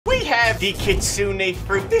the kitsune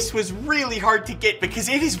fruit. This was really hard to get because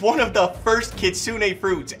it is one of the first kitsune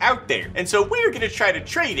fruits out there. And so we're gonna try to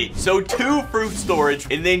trade it. So 2 fruit storage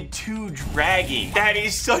and then 2 dragging. That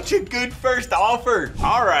is such a good first offer.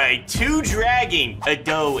 All right, 2 dragging, a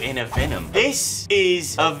doe, and a venom. This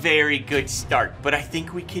is a very good start, but I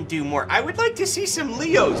think we can do more. I would like to see some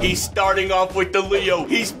Leos. He's starting off with the Leo.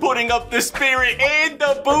 He's putting up the spirit and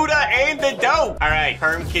the Buddha and the doe. All right,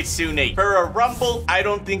 perm kitsune. For a rumble, I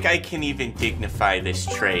don't think I can even dignify this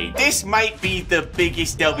trade. This might be the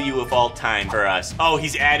biggest W of all time for us. Oh,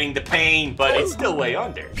 he's adding the pain, but it's still way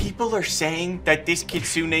under. People are saying that this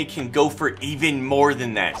kitsune can go for even more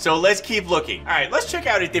than that. So let's keep looking. All right, let's check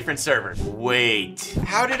out a different server. Wait,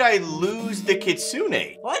 how did I lose the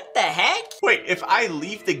kitsune? What the heck? Wait, if I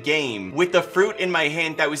leave the game with the fruit in my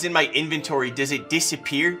hand that was in my inventory, does it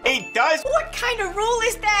disappear? It does. What kind of rule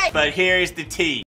is that? But here's the tea.